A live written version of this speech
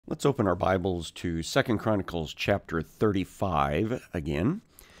Let's open our Bibles to 2 Chronicles chapter 35 again,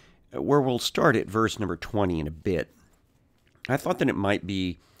 where we'll start at verse number 20 in a bit. I thought that it might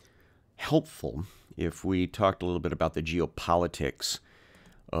be helpful if we talked a little bit about the geopolitics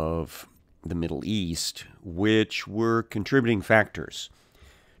of the Middle East, which were contributing factors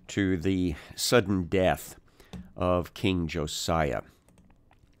to the sudden death of King Josiah.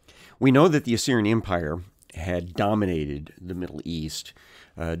 We know that the Assyrian Empire had dominated the Middle East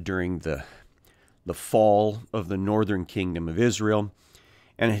during the fall of the northern kingdom of Israel,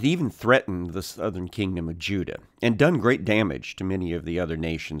 and had even threatened the southern kingdom of Judah, and done great damage to many of the other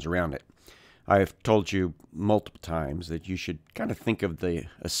nations around it. I have told you multiple times that you should kind of think of the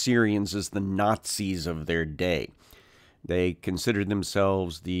Assyrians as the Nazis of their day. They considered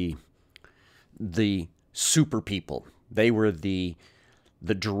themselves the super people. They were the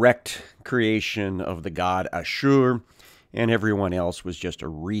direct creation of the god Ashur, and everyone else was just a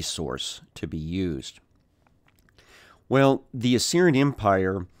resource to be used. Well, the Assyrian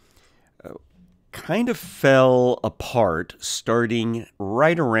Empire kind of fell apart starting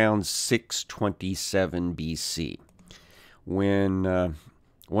right around 627 BC, when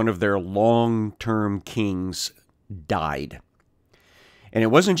one of their long-term kings died. And it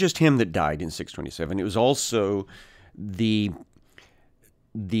wasn't just him that died in 627. It was also the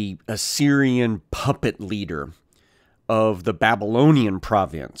Assyrian puppet leader of the Babylonian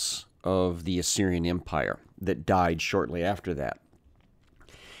province of the Assyrian Empire that died shortly after that.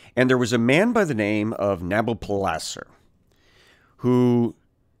 And there was a man by the name of Nabopolassar who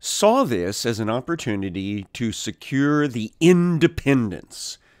saw this as an opportunity to secure the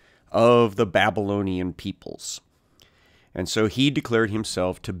independence of the Babylonian peoples. And so he declared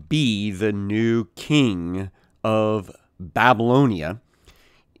himself to be the new king of Babylonia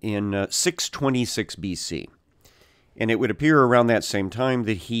in 626 BC. And it would appear around that same time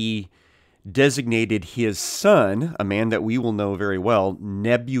that he designated his son, a man that we will know very well,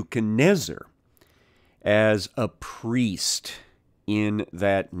 Nebuchadnezzar, as a priest in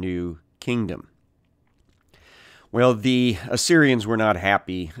that new kingdom. Well, the Assyrians were not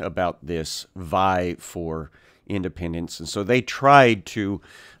happy about this vie for independence, and so they tried to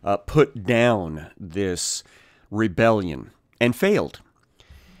put down this rebellion and failed.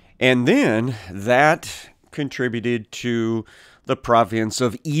 And then that contributed to the province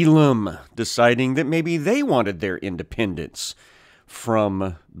of Elam deciding that maybe they wanted their independence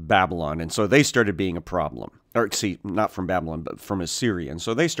from Babylon. And so they started being a problem. Or, not from Babylon, but from Assyria. And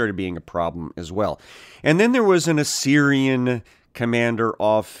so they started being a problem as well. And then there was an Assyrian commander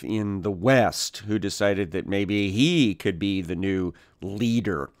off in the west who decided that maybe he could be the new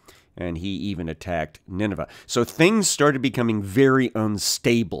leader. And he even attacked Nineveh. So things started becoming very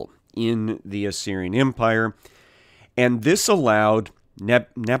unstable in the Assyrian Empire, and this allowed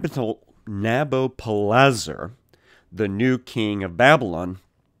Nabopolassar, the new king of Babylon,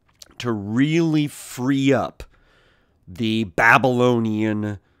 to really free up the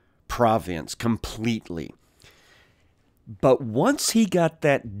Babylonian province completely. But once he got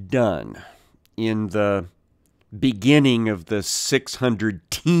that done in the beginning of the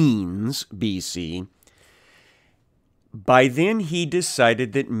 600 teens BC, by then he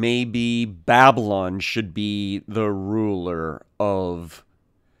decided that maybe Babylon should be the ruler of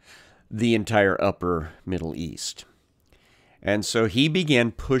the entire upper Middle East. And so he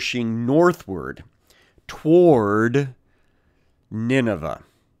began pushing northward toward Nineveh.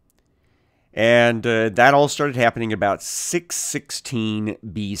 And that all started happening about 616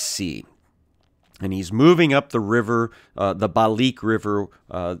 BC. And he's moving up the river, the Balik River,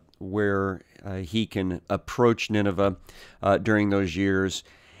 where he can approach Nineveh during those years.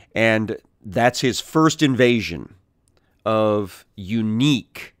 And that's his first invasion of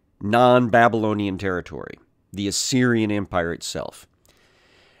unique non-Babylonian territory, the Assyrian Empire itself.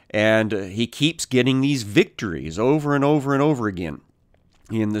 And he keeps getting these victories over and over and over again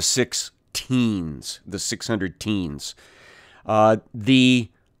in the 600 teens. The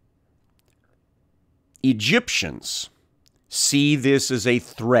Egyptians see this as a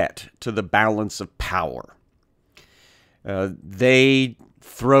threat to the balance of power. They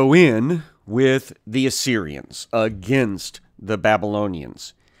throw in with the Assyrians against the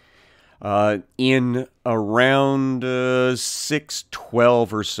Babylonians. In around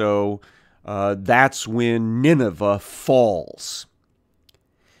 612 or so, that's when Nineveh falls.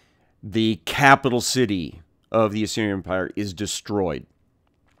 The capital city of the Assyrian Empire is destroyed.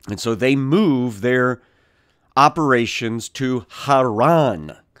 And so they move their operations to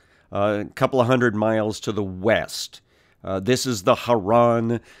Haran, a couple of 100 miles to the west. This is the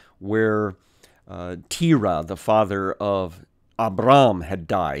Haran where Terah, the father of Abram had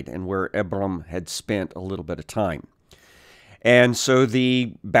died and where Abram had spent a little bit of time. And so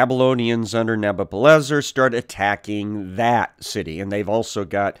the Babylonians under Nebuchadnezzar start attacking that city. And they've also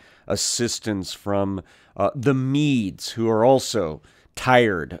got assistance from the Medes, who are also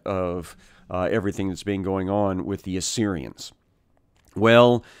tired of everything that's been going on with the Assyrians.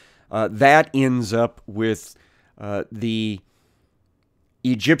 Well, that ends up with the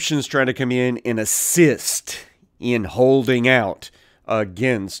Egyptians trying to come in and assist in holding out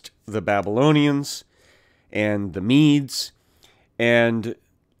against the Babylonians and the Medes. And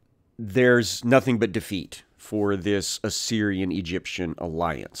there's nothing but defeat for this Assyrian-Egyptian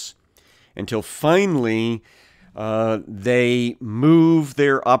alliance. Until finally, they move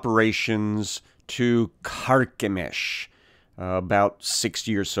their operations to Carchemish, about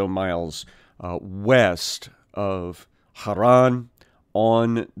 60 or so miles west of Haran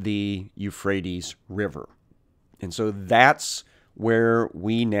on the Euphrates River. And so that's where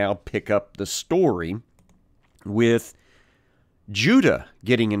we now pick up the story with Judah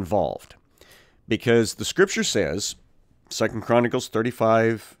getting involved. Because the scripture says, 2 Chronicles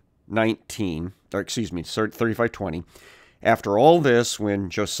 35:20, after all this, when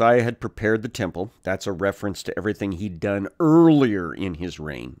Josiah had prepared the temple, that's a reference to everything he'd done earlier in his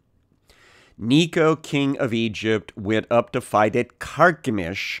reign, Necho, king of Egypt, went up to fight at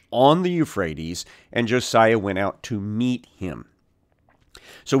Carchemish on the Euphrates, and Josiah went out to meet him.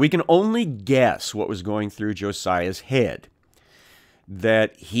 So we can only guess what was going through Josiah's head.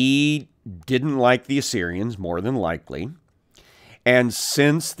 That he didn't like the Assyrians, more than likely. And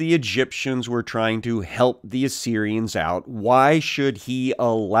since the Egyptians were trying to help the Assyrians out, why should he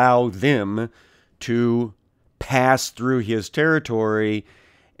allow them to pass through his territory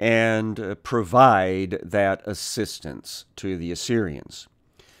and provide that assistance to the Assyrians?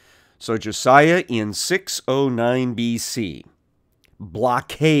 So Josiah in 609 BC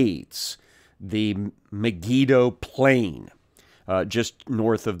blockades the Megiddo Plain, just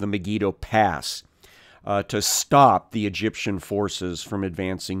north of the Megiddo Pass, to stop the Egyptian forces from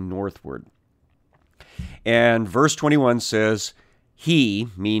advancing northward. And verse 21 says, he,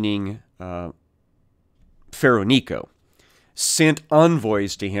 meaning Pharaoh Necho, sent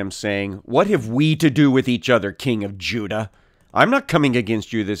envoys to him saying, what have we to do with each other, king of Judah? I'm not coming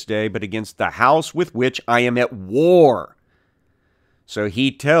against you this day, but against the house with which I am at war. So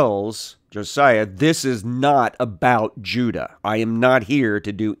he tells Josiah, this is not about Judah. I am not here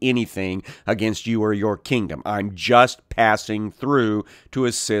to do anything against you or your kingdom. I'm just passing through to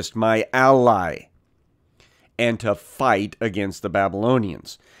assist my ally and to fight against the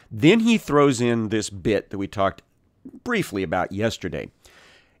Babylonians. Then he throws in this bit that we talked briefly about yesterday.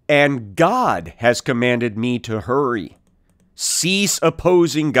 And God has commanded me to hurry. Cease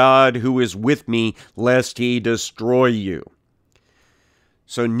opposing God who is with me, lest he destroy you.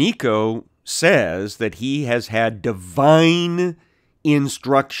 So Necho says that he has had divine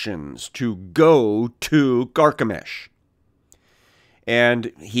instructions to go to Carchemish.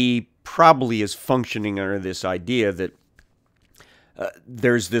 And he probably is functioning under this idea that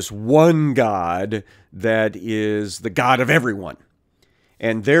there's this one God that is the God of everyone.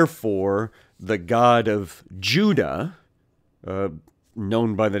 And therefore, the God of Judah,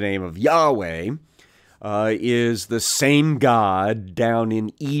 known by the name of Yahweh, is the same God down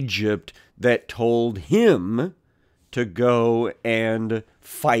in Egypt that told him to go and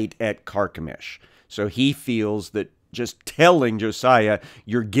fight at Carchemish. So he feels that just telling Josiah,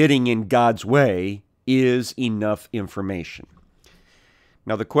 you're getting in God's way, is enough information.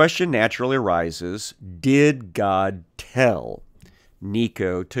 Now the question naturally arises, did God tell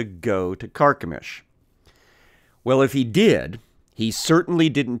Necho to go to Carchemish? Well, if he did, he certainly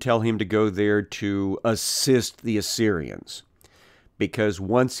didn't tell him to go there to assist the Assyrians, because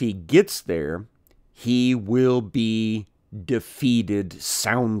once he gets there, he will be defeated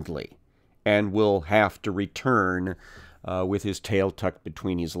soundly and will have to return with his tail tucked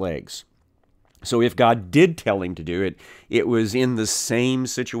between his legs. So if God did tell him to do it, it was in the same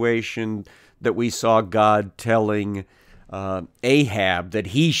situation that we saw God telling Ahab that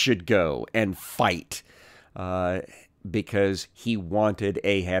he should go and fight, because he wanted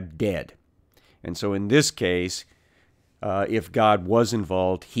Ahab dead. And so in this case, if God was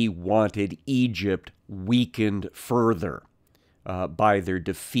involved, he wanted Egypt weakened further by their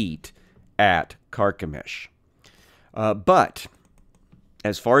defeat at Carchemish. But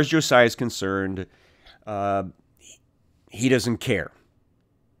as far as Josiah is concerned, he doesn't care.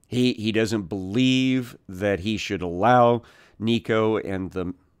 He doesn't believe that he should allow Necho and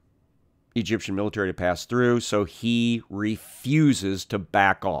the Egyptian military to pass through, so he refuses to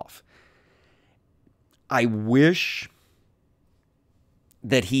back off. I wish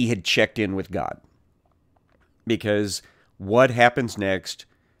that he had checked in with God, because what happens next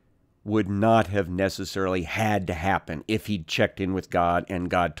would not have necessarily had to happen if he'd checked in with God and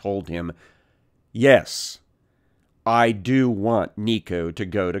God told him, yes, I do want Necho to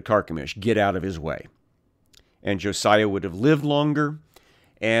go to Carchemish. Get out of his way. And Josiah would have lived longer,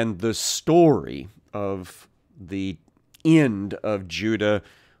 and the story of the end of Judah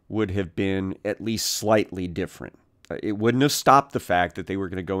would have been at least slightly different. It wouldn't have stopped the fact that they were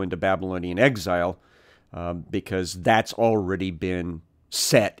going to go into Babylonian exile, because that's already been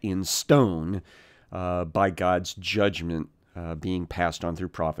set in stone by God's judgment being passed on through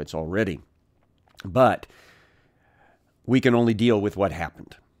prophets already. But we can only deal with what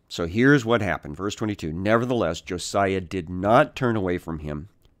happened. So here's what happened. Verse 22, nevertheless, Josiah did not turn away from him,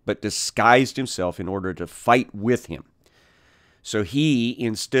 but disguised himself in order to fight with him. So he,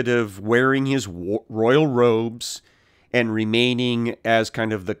 instead of wearing his royal robes and remaining as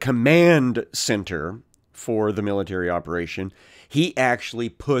kind of the command center for the military operation, he actually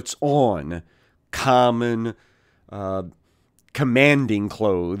puts on common commanding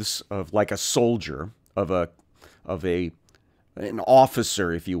clothes of like a soldier, of an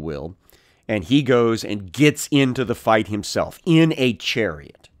officer, if you will, and he goes and gets into the fight himself in a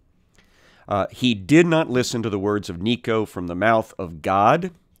chariot. He did not listen to the words of Necho from the mouth of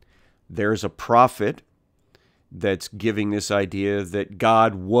God. There's a prophet that's giving this idea that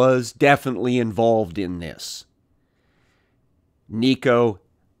God was definitely involved in this. Necho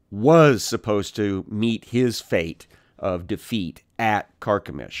was supposed to meet his fate of defeat at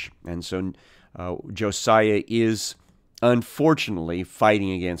Carchemish. And so Josiah is unfortunately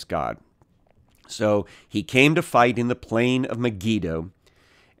fighting against God. So he came to fight in the plain of Megiddo,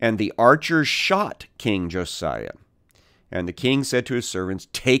 and the archers shot King Josiah. And the king said to his servants,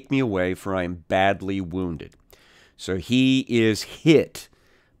 take me away, for I am badly wounded. So he is hit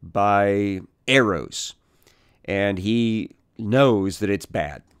by arrows, and he knows that it's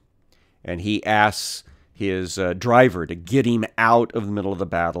bad. And he asks his driver to get him out of the middle of the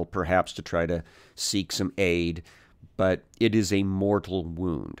battle, perhaps to try to seek some aid, but it is a mortal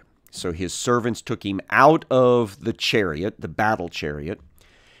wound. So his servants took him out of the chariot, the battle chariot,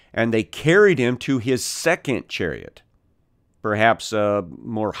 and they carried him to his second chariot, perhaps a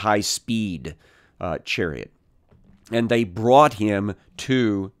more high-speed chariot. And they brought him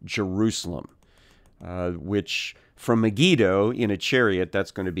to Jerusalem, which from Megiddo in a chariot,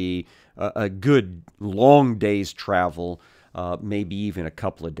 that's going to be a good long day's travel, maybe even a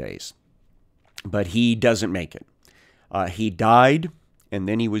couple of days. But he doesn't make it. He died, and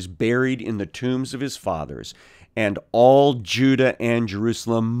then he was buried in the tombs of his fathers. And all Judah and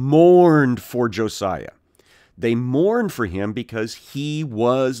Jerusalem mourned for Josiah. They mourned for him because he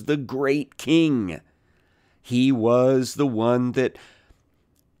was the great king. He was the one that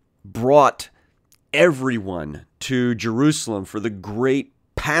brought everyone to Jerusalem for the great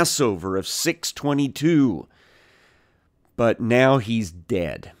Passover of 622. But now he's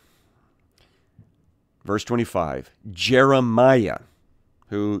dead. Verse 25, Jeremiah,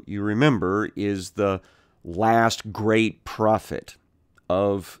 who you remember is the last great prophet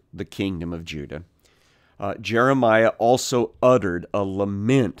of the kingdom of Judah. Jeremiah also uttered a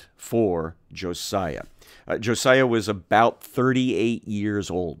lament for Josiah. Josiah was about 38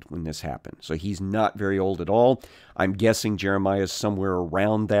 years old when this happened, so he's not very old at all. I'm guessing Jeremiah is somewhere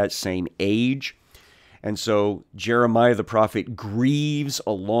around that same age. And so Jeremiah the prophet grieves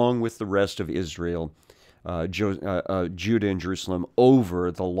along with the rest of Israel, Judah and Jerusalem,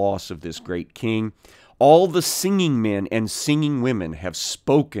 over the loss of this great king. All the singing men and singing women have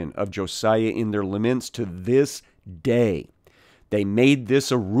spoken of Josiah in their laments to this day. They made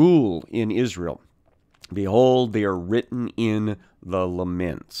this a rule in Israel. Behold, they are written in the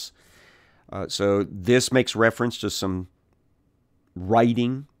laments. So this makes reference to some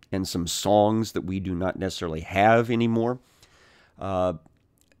writing and some songs that we do not necessarily have anymore. The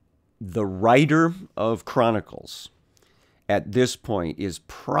writer of Chronicles at this point is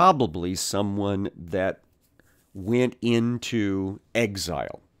probably someone that went into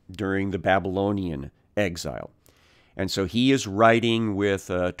exile during the Babylonian exile. And so he is writing with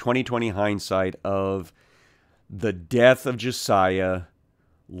 2020 hindsight of the death of Josiah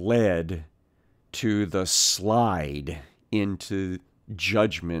led to the slide into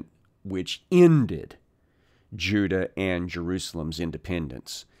judgment which ended Judah and Jerusalem's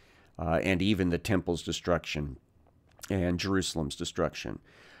independence, and even the temple's destruction and Jerusalem's destruction.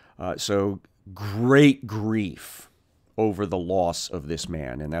 So great grief over the loss of this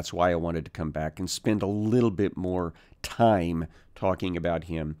man, and that's why I wanted to come back and spend a little bit more time talking about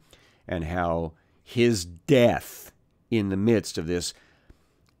him and how his death in the midst of this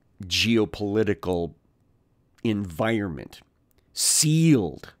geopolitical environment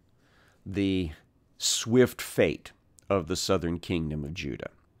sealed the swift fate of the southern kingdom of Judah.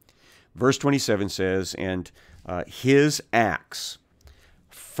 Verse 27 says, "And his acts,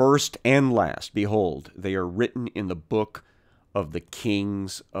 first and last, behold, they are written in the book of the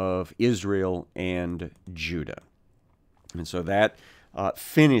kings of Israel and Judah." And so that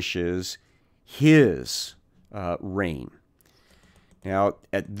finishes his reign. Now,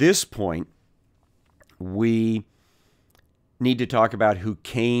 at this point, we need to talk about who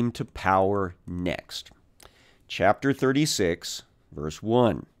came to power next. Chapter 36, verse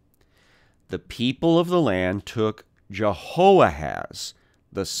 1. "The people of the land took Jehoahaz,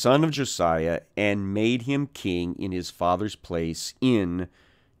 the son of Josiah, and made him king in his father's place in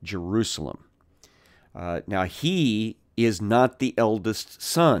Jerusalem." Now, he is not the eldest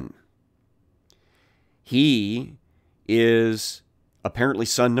son. He is apparently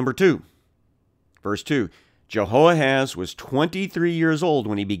son number 2. Verse 2, "Jehoahaz was 23 years old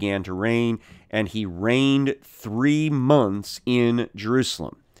when he began to reign, and he reigned 3 months in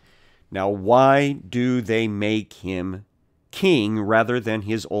Jerusalem." Now, why do they make him king rather than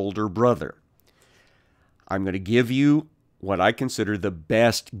his older brother? I'm going to give you what I consider the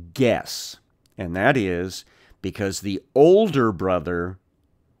best guess, and that is because the older brother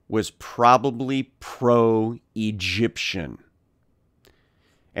was probably pro-Egyptian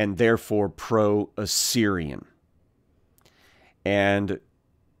and therefore pro-Assyrian. And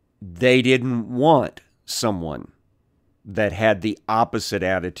they didn't want someone that had the opposite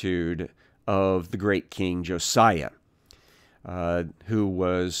attitude of the great king Josiah, who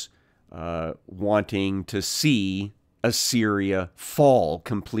was wanting to see Assyria fall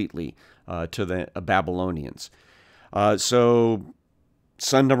completely to the Babylonians. So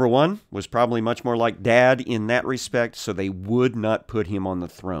son number 1 was probably much more like dad in that respect, so they would not put him on the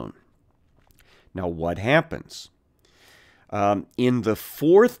throne. Now, what happens? In the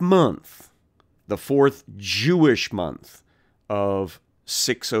 4th month, the 4th Jewish month of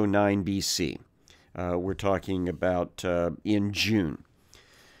 609 BC, we're talking about in June,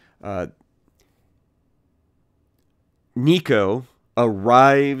 Necho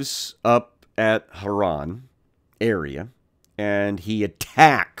arrives up at Haran area, and he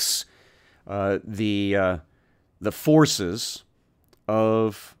attacks the forces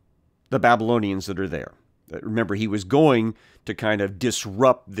of the Babylonians that are there. Remember, he was going to kind of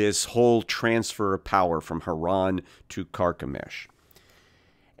disrupt this whole transfer of power from Haran to Carchemish.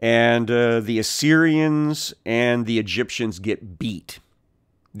 And the Assyrians and the Egyptians get beat.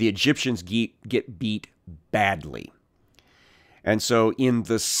 The Egyptians get beat badly. And so in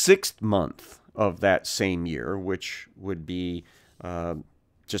the 6th month of that same year, which would be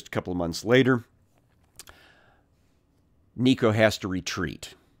just a couple of months later, Necho has to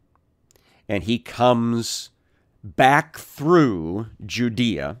retreat. And he comes back through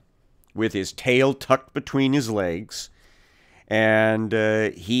Judea with his tail tucked between his legs, and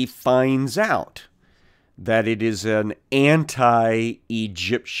he finds out that it is an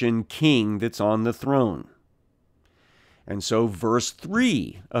anti-Egyptian king that's on the throne. And so verse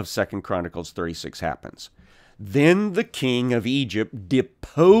 3 of 2 Chronicles 36 happens. "Then the king of Egypt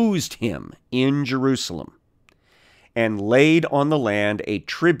deposed him in Jerusalem, and laid on the land a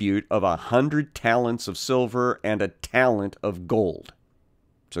tribute of 100 talents of silver and a talent of gold."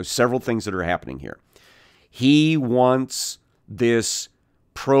 So several things that are happening here. He wants this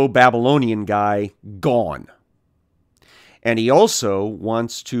pro-Babylonian guy gone. And he also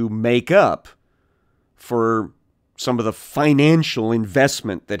wants to make up for some of the financial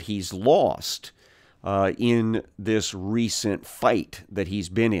investment that he's lost in this recent fight that he's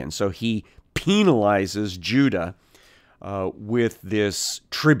been in. So he penalizes Judah with this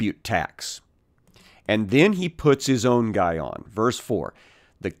tribute tax. And then he puts his own guy on. Verse 4,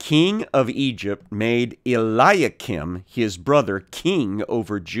 "The king of Egypt made Eliakim, his brother, king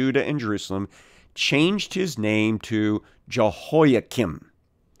over Judah and Jerusalem, changed his name to Jehoiakim.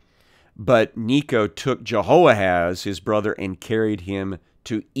 But Necho took Jehoahaz, his brother, and carried him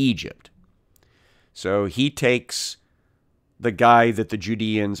to Egypt." So he takes the guy that the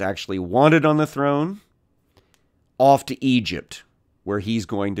Judeans actually wanted on the throne off to Egypt, where he's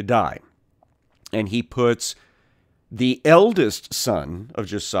going to die. And he puts the eldest son of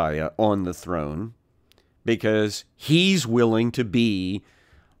Josiah on the throne because he's willing to be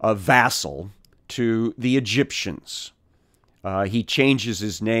a vassal to the Egyptians. He changes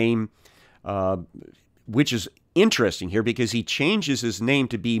his name, which is interesting here because he changes his name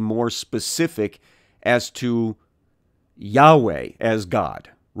to be more specific as to Yahweh as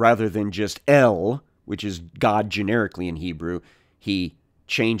God, rather than just El, which is God generically in Hebrew. He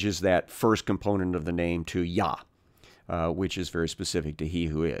changes that first component of the name to Yah, which is very specific to He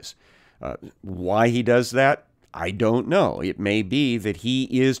who is. Why he does that, I don't know. It may be that he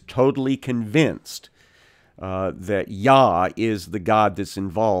is totally convinced that Yah is the God that's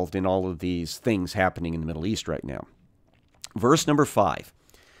involved in all of these things happening in the Middle East right now. Verse number 5.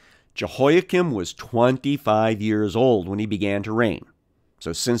 Jehoiakim was 25 years old when he began to reign.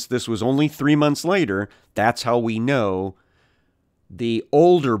 So since this was only 3 months later, that's how we know the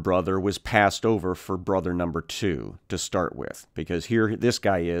older brother was passed over for brother number 2 to start with, because here this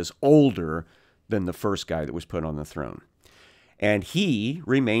guy is older than the first guy that was put on the throne. And he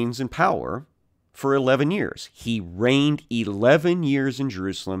remains in power for 11 years. He reigned 11 years in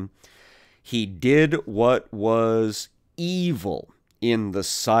Jerusalem. He did what was evil in the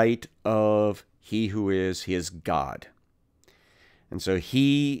sight of He who is his God. And so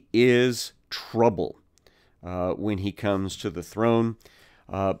he is trouble when he comes to the throne,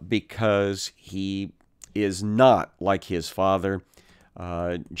 because he is not like his father,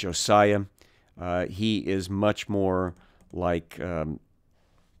 Josiah. He is much more like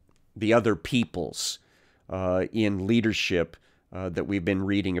the other peoples in leadership that we've been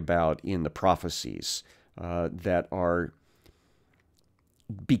reading about in the prophecies that are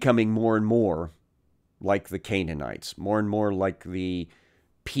becoming more and more like the Canaanites, more and more like the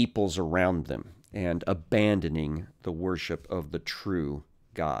peoples around them, and abandoning the worship of the true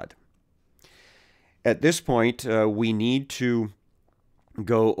God. At this point, we need to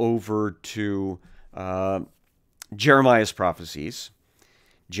go over to Jeremiah's prophecies.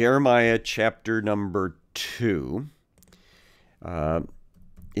 Jeremiah chapter number 2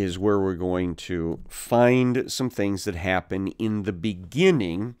 is where we're going to find some things that happen in the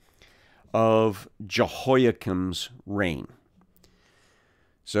beginning of Jehoiakim's reign.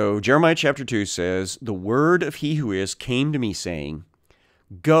 So Jeremiah chapter 2 says, "The word of He who is came to me, saying,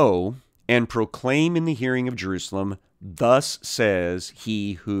 Go and proclaim in the hearing of Jerusalem, thus says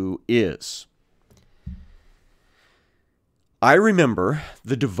He who is. I remember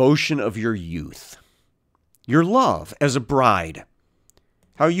the devotion of your youth, your love as a bride,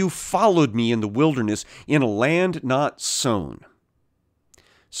 how you followed me in the wilderness, in a land not sown."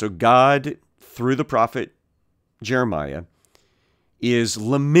 So God, through the prophet Jeremiah, is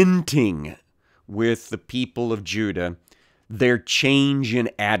lamenting with the people of Judah their change in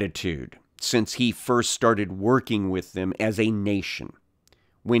attitude since he first started working with them as a nation,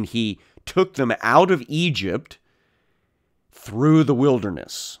 when he took them out of Egypt through the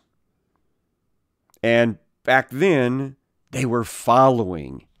wilderness. And back then, they were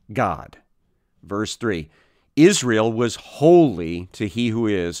following God. Verse 3, Israel was holy to He who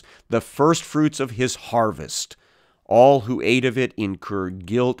is, the firstfruits of his harvest. All who ate of it incurred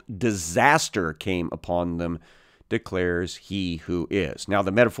guilt. Disaster came upon them, declares He who is. Now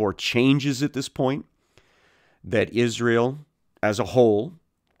the metaphor changes at this point, that Israel as a whole,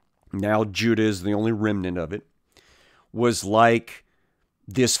 now Judah is the only remnant of it, was like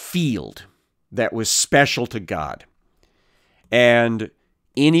this field that was special to God. And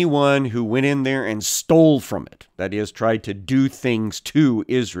anyone who went in there and stole from it, that is, tried to do things to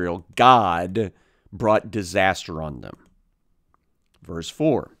Israel, God brought disaster on them. Verse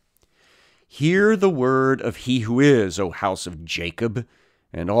 4, Hear the word of He who is, O house of Jacob,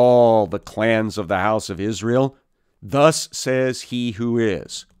 and all the clans of the house of Israel. Thus says He who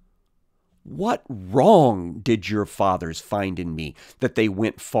is. What wrong did your fathers find in me, that they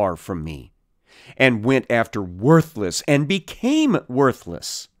went far from me, and went after worthless, and became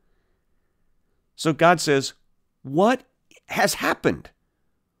worthless? So God says, what has happened?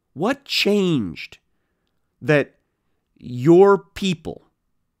 What changed that your people,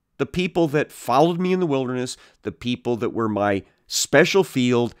 the people that followed me in the wilderness, the people that were my special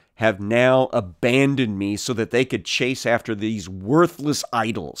field, have now abandoned me so that they could chase after these worthless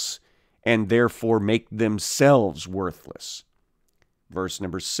idols and therefore make themselves worthless? Verse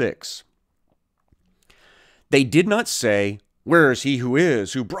number 6. They did not say, Where is He who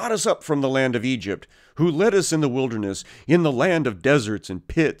is, who brought us up from the land of Egypt, who led us in the wilderness, in the land of deserts and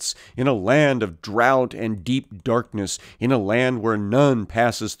pits, in a land of drought and deep darkness, in a land where none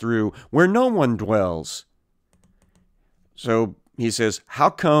passes through, where no one dwells? So he says, how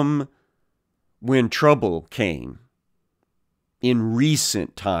come when trouble came in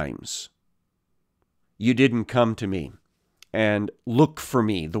recent times, you didn't come to me and look for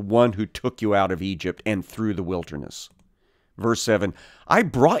me, the one who took you out of Egypt and through the wilderness? Verse 7, I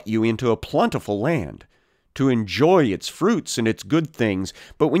brought you into a plentiful land to enjoy its fruits and its good things.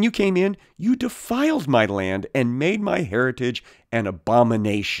 But when you came in, you defiled my land and made my heritage an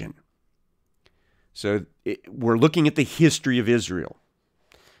abomination. So we're looking at the history of Israel.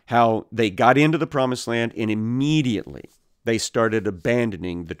 how they got into the promised land and immediately they started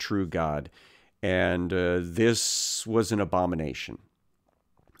abandoning the true God. And this was an abomination.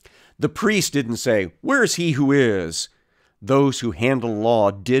 The priest didn't say, "Where is he who is?" Those who handle law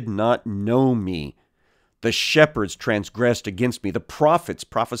did not know me. The shepherds transgressed against me. The prophets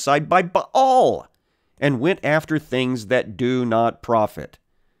prophesied by Baal and went after things that do not profit.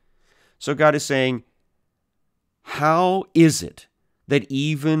 So God is saying, how is it that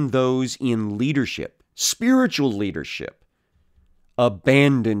even those in leadership, spiritual leadership,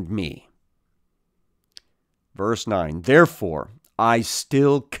 abandoned me? Verse 9, therefore, I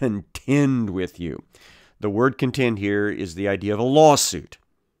still contend with you. The word contend here is the idea of a lawsuit.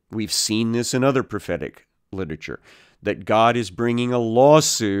 We've seen this in other prophetic literature, that God is bringing a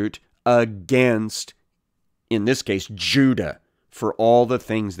lawsuit against, in this case, Judah, for all the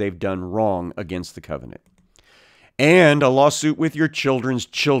things they've done wrong against the covenant. And a lawsuit with your children's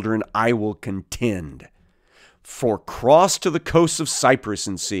children I will contend. For cross to the coasts of Cyprus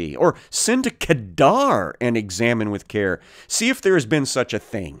and see, or send to Kedar and examine with care. See if there has been such a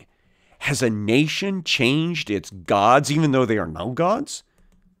thing. Has a nation changed its gods even though they are no gods?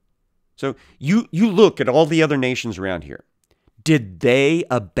 So you look at all the other nations around here. Did they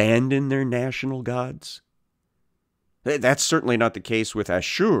abandon their national gods? That's certainly not the case with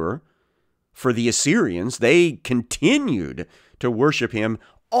Ashur. For the Assyrians, they continued to worship him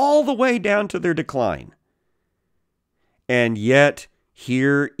all the way down to their decline. And yet,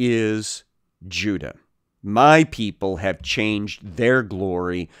 here is Judah. My people have changed their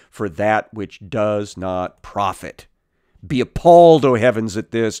glory for that which does not profit. Be appalled, O heavens,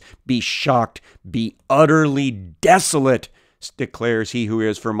 at this. Be shocked. Be utterly desolate, declares he who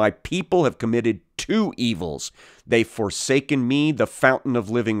is. For my people have committed two evils. They've forsaken me, the fountain of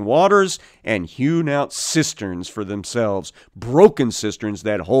living waters, and hewn out cisterns for themselves, broken cisterns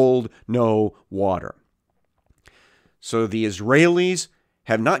that hold no water. So the Israelis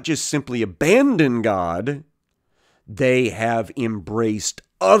have not just simply abandoned God, they have embraced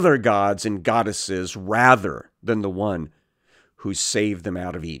other gods and goddesses rather than the one who saved them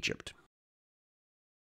out of Egypt.